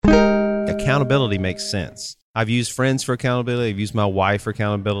accountability makes sense. I've used friends for accountability. I've used my wife for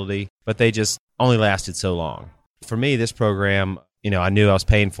accountability, but they just only lasted so long. For me, this program, I knew I was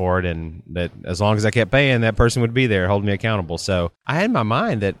paying for it, and that as long as I kept paying, that person would be there holding me accountable. So I had in my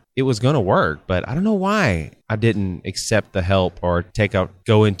mind that it was going to work, but I don't know why I didn't accept the help or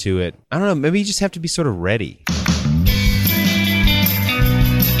go into it. I don't know. Maybe you just have to be sort of ready.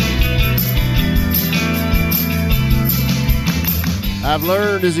 I've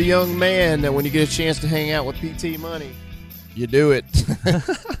learned as a young man that when you get a chance to hang out with PT Money, you do it.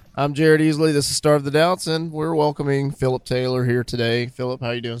 I'm Jared Easley. This is Starve the Doubts, and we're welcoming Philip Taylor here today. Philip,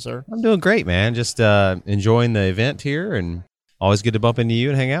 how you doing, sir? I'm doing great, man. Just enjoying the event here, and always good to bump into you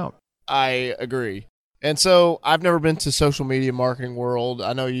and hang out. I agree. And so I've never been to social media marketing world.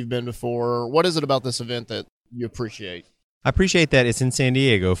 I know you've been before. What is it about this event that you appreciate? I appreciate that it's in San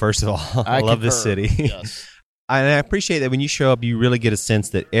Diego, first of all. I love this city. Yes. And I appreciate that when you show up, you really get a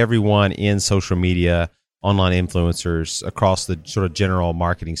sense that everyone in social media, online influencers across the sort of general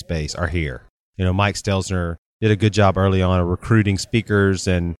marketing space are here. Mike Stelzner did a good job early on of recruiting speakers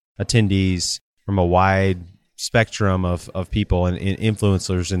and attendees from a wide spectrum of people and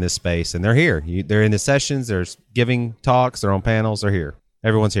influencers in this space. And they're here. They're in the sessions. They're giving talks. They're on panels. They're here.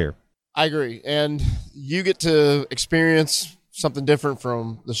 Everyone's here. I agree. And you get to experience something different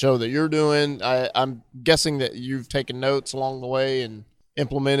from the show that you're doing. I'm guessing that you've taken notes along the way and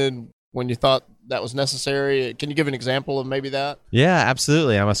implemented when you thought that was necessary. Can you give an example of maybe that? Yeah,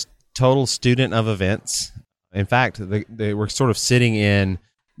 absolutely. I'm a total student of events. In fact, we're sort of sitting in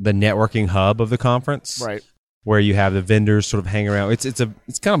the networking hub of the conference, right, where you have the vendors sort of hang around.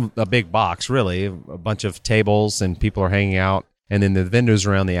 It's kind of a big box, really, a bunch of tables and people are hanging out, and then the vendors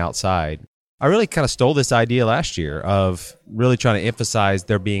around the outside. I really kind of stole this idea last year of really trying to emphasize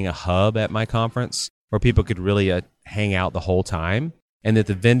there being a hub at my conference where people could really hang out the whole time, and that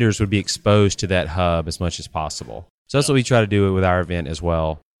the vendors would be exposed to that hub as much as possible. So that's what we try to do with our event as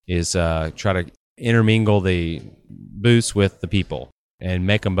well, is try to intermingle the booths with the people and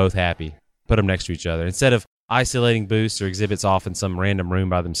make them both happy, put them next to each other. Instead of isolating booths or exhibits off in some random room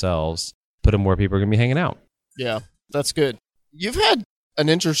by themselves, put them where people are going to be hanging out. Yeah, that's good. You've had an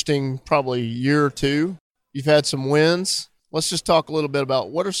interesting probably year or two. You've had some wins. Let's just talk a little bit about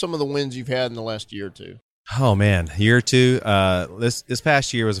what are some of the wins you've had in the last year or two. Oh, man, year or two. This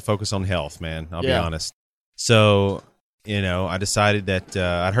past year was a focus on health, man. I'll be honest. So, I decided that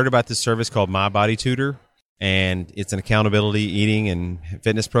I'd heard about this service called My Body Tutor, and it's an accountability eating and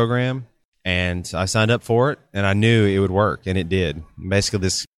fitness program. And I signed up for it, and I knew it would work, and it did. Basically,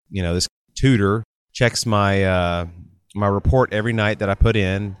 this tutor checks my my report every night that I put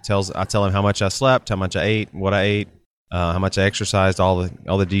in. I tell him how much I slept, how much I ate, what I ate, how much I exercised, all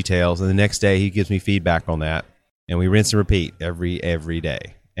the details. And the next day he gives me feedback on that, and we rinse and repeat every day.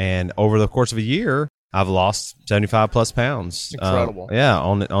 And over the course of a year, I've lost 75 plus pounds. Incredible.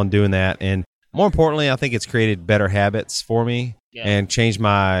 On doing that. And more importantly, I think it's created better habits for me and changed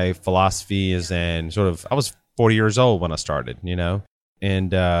my philosophies. And I was 40 years old when I started, and you're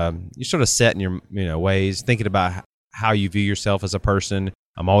sort of set in your ways, thinking about how you view yourself as a person.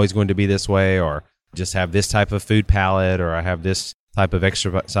 I'm always going to be this way, or just have this type of food palette, or I have this type of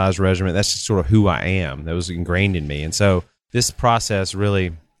exercise regimen. That's just sort of who I am. That was ingrained in me. And so this process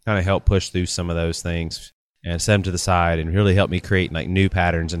really kind of helped push through some of those things and set them to the side and really helped me create like new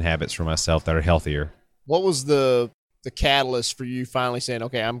patterns and habits for myself that are healthier. What was the catalyst for you finally saying,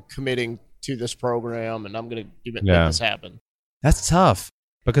 okay, I'm committing to this program and I'm going to make this happen? That's tough,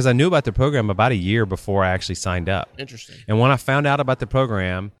 because I knew about the program about a year before I actually signed up. Interesting. And when I found out about the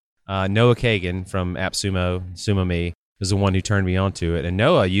program, Noah Kagan from AppSumo.me was the one who turned me onto it. And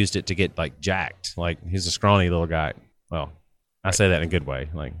Noah used it to get like jacked. Like, he's a scrawny little guy. Well, I say that in a good way,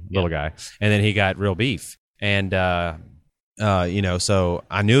 like little guy. And then he got real beef. And, so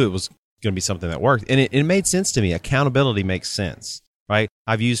I knew it was going to be something that worked. And it made sense to me. Accountability makes sense, right?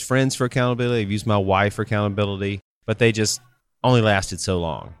 I've used friends for accountability. I've used my wife for accountability, but they just only lasted so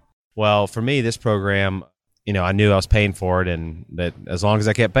long. Well, for me, this program, I knew I was paying for it, and that as long as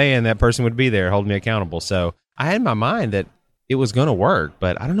I kept paying, that person would be there holding me accountable. So I had in my mind that it was going to work,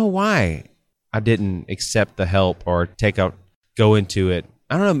 but I don't know why I didn't accept the help or go into it.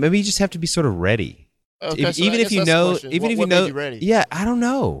 I don't know. Maybe you just have to be sort of ready. Okay, If you know, made you ready? Yeah, I don't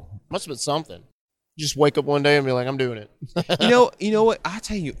know. Must have been something. You just wake up one day and be like, I'm doing it. You know what? I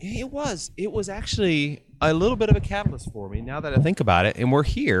tell you, it was actually a little bit of a catalyst for me now that I think about it. And we're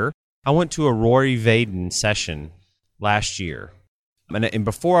here. I went to a Rory Vaden session last year. And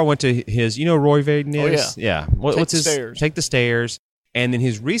before I went to his, Rory Vaden is? Oh, yeah. What's his? Stairs. Take the Stairs. And then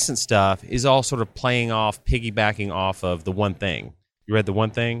his recent stuff is all sort of piggybacking off of The One Thing. You read The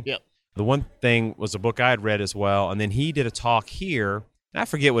One Thing? Yep. The one thing was a book I had read as well, and then he did a talk here, and I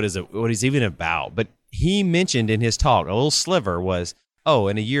forget what he's even about, but he mentioned in his talk, a little sliver was,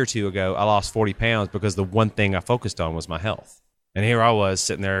 and a year or two ago, I lost 40 pounds because the one thing I focused on was my health. And here I was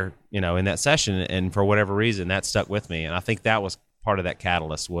sitting there, in that session, and for whatever reason, that stuck with me. And I think that was part of that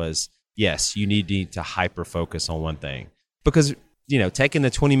catalyst was, yes, you need to hyper-focus on one thing. Because, taking the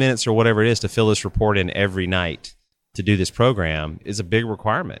 20 minutes or whatever it is to fill this report in every night to do this program is a big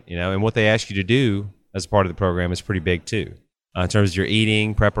requirement, and what they ask you to do as part of the program is pretty big too, in terms of your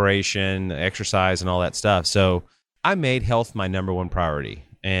eating, preparation, exercise, and all that stuff. So I made health my number one priority,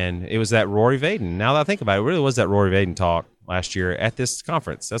 and it was that Rory Vaden. Now that I think about it, it really was that Rory Vaden talk last year at this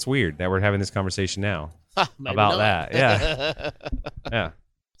conference. That's weird that we're having this conversation now about that. Yeah. Yeah.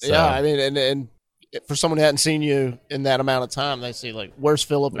 So. Yeah. I mean, and for someone who hadn't seen you in that amount of time, they see like, where's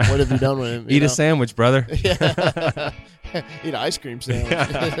Philip and what have you done with him? Eat a sandwich, brother. Yeah. Eat an ice cream sandwich.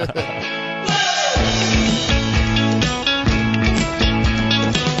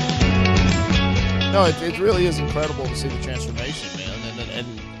 No, it really is incredible to see the transformation, man. And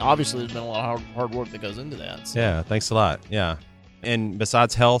obviously there's been a lot of hard work that goes into that. So. Yeah, thanks a lot. Yeah. And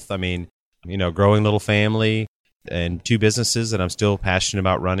besides health, I mean, growing little family and 2 businesses that I'm still passionate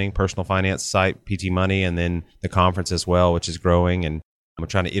about running, personal finance site, PT Money, and then the conference as well, which is growing. And I'm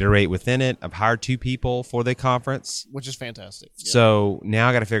trying to iterate within it. I've hired 2 people for the conference. Which is fantastic. Yeah. So now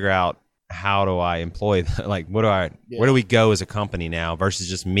I got to figure out how do I employ, like, where do we go as a company now versus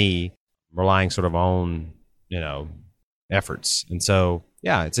just me relying sort of on, efforts. And so,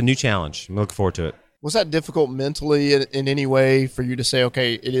 yeah, it's a new challenge. I'm looking forward to it. Was that difficult mentally in any way for you to say,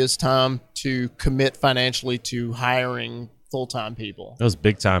 okay, it is time to commit financially to hiring full-time people? It was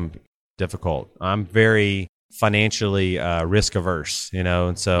big time difficult. I'm very financially risk averse,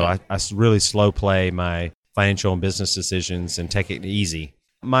 and so I really slow play my financial and business decisions and take it easy.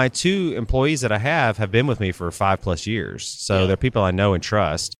 My 2 employees that I have been with me for 5+ years. So they're people I know and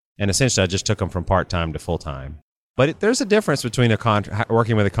trust. And essentially I just took them from part-time to full-time. But there's a difference between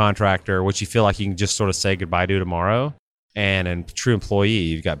working with a contractor, which you feel like you can just sort of say goodbye to tomorrow, and a true employee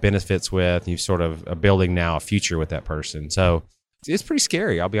you've got benefits with, and you sort of are building now a future with that person. So it's pretty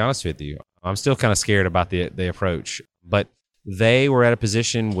scary, I'll be honest with you. I'm still kind of scared about the approach. But they were at a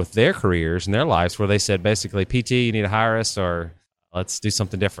position with their careers and their lives where they said, basically, PT, you need to hire us or let's do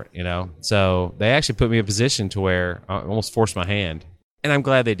something different, So they actually put me in a position to where I almost forced my hand. And I'm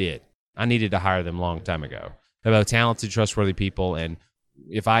glad they did. I needed to hire them a long time ago. They're both talented, trustworthy people, and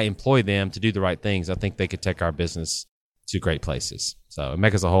if I employ them to do the right things, I think they could take our business to great places. So it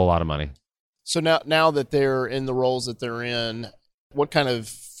make us a whole lot of money. So now that they're in the roles that they're in, what kind of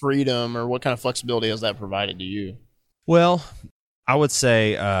freedom or what kind of flexibility has that provided to you? Well, I would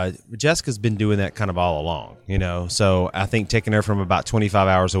say Jessica's been doing that kind of all along, So I think taking her from about 25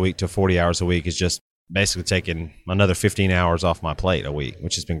 hours a week to 40 hours a week is just basically taking another 15 hours off my plate a week,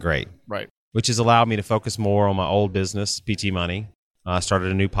 which has been great. Right. Which has allowed me to focus more on my old business, PT Money. I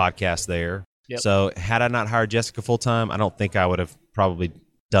started a new podcast there. Yep. So had I not hired Jessica full-time, I don't think I would have probably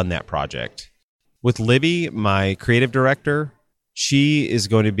done that project. With Libby, my creative director, she is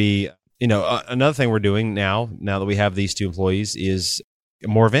going to be, another thing we're doing now that we have these 2 employees is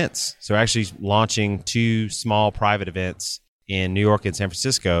more events. So we're actually launching 2 small private events in New York and San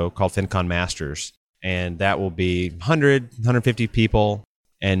Francisco called FinCon Masters. And that will be 100, 150 people.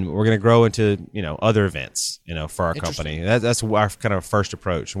 And we're going to grow into, other events, for our company. That's our kind of first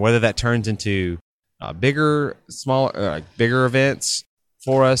approach. And whether that turns into bigger events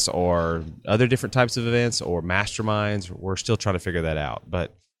for us or other different types of events or masterminds, we're still trying to figure that out.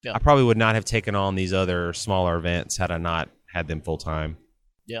 But I probably would not have taken on these other smaller events had I not had them full time.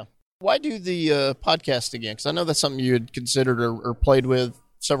 Yeah. Why do the podcast again? Because I know that's something you had considered or played with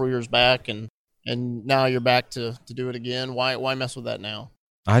several years back, and now you're back to do it again. Why mess with that now?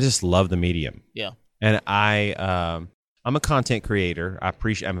 I just love the medium. Yeah. And I'm a content creator.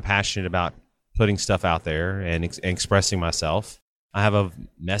 I'm passionate about putting stuff out there and expressing myself. I have a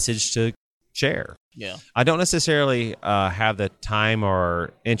message to share. Yeah. I don't necessarily have the time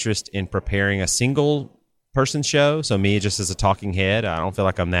or interest in preparing a single person show. So me just as a talking head, I don't feel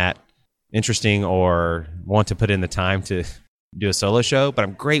like I'm that interesting or want to put in the time to do a solo show, but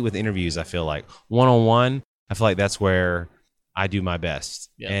I'm great with interviews. I feel like one-on-one, I feel like that's where I do my best.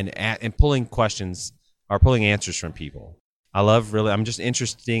 Yeah. And pulling questions or pulling answers from people. I'm just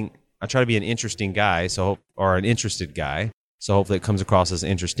interesting. I try to be an interesting guy, or an interested guy. So hopefully it comes across as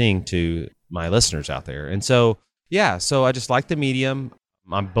interesting to my listeners out there. And so, so I just like the medium.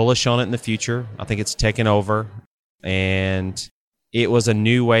 I'm bullish on it in the future. I think it's taken over. And it was a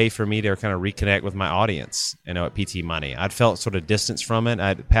new way for me to kind of reconnect with my audience, at PT Money. I'd felt sort of distance from it.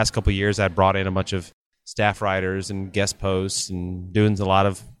 The past couple of years, I'd brought in a bunch of staff writers and guest posts and doing a lot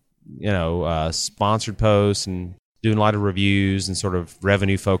of, sponsored posts and doing a lot of reviews and sort of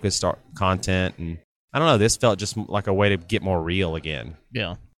revenue-focused content. And I don't know, this felt just like a way to get more real again.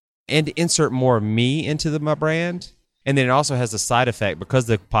 Yeah. And to insert more of me into my brand. And then it also has the side effect, because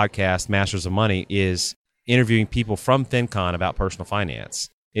the podcast, Masters of Money, is interviewing people from FinCon about personal finance.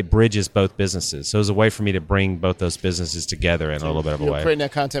 It bridges both businesses. So it was a way for me to bring both those businesses together in a little bit of a way. You're creating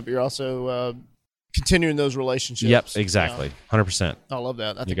that content, but you're also continuing those relationships. Yep, exactly. 100%. I love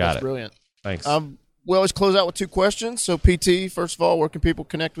that. I think that's brilliant. Thanks. We always close out with 2 questions. So, PT, first of all, where can people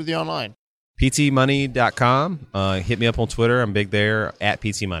connect with you online? PTmoney.com. Hit me up on Twitter. I'm big there, at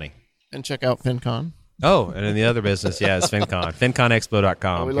PTmoney. And check out FinCon. Oh, and in the other business, it's FinCon.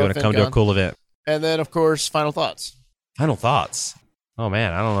 FinConExpo.com. If you want to come to a cool event. And then, of course, final thoughts. Final thoughts. Oh,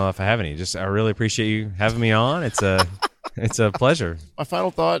 man, I don't know if I have any. I really appreciate you having me on. It's a pleasure. My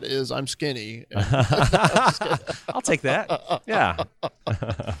final thought is I'm skinny. I'll take that. Yeah.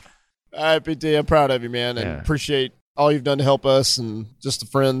 All right, PT, I'm proud of you, man, and appreciate all you've done to help us and just the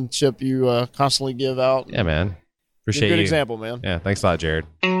friendship you constantly give out. Yeah, man. Appreciate you. You're a good example, man. Yeah, thanks a lot, Jared.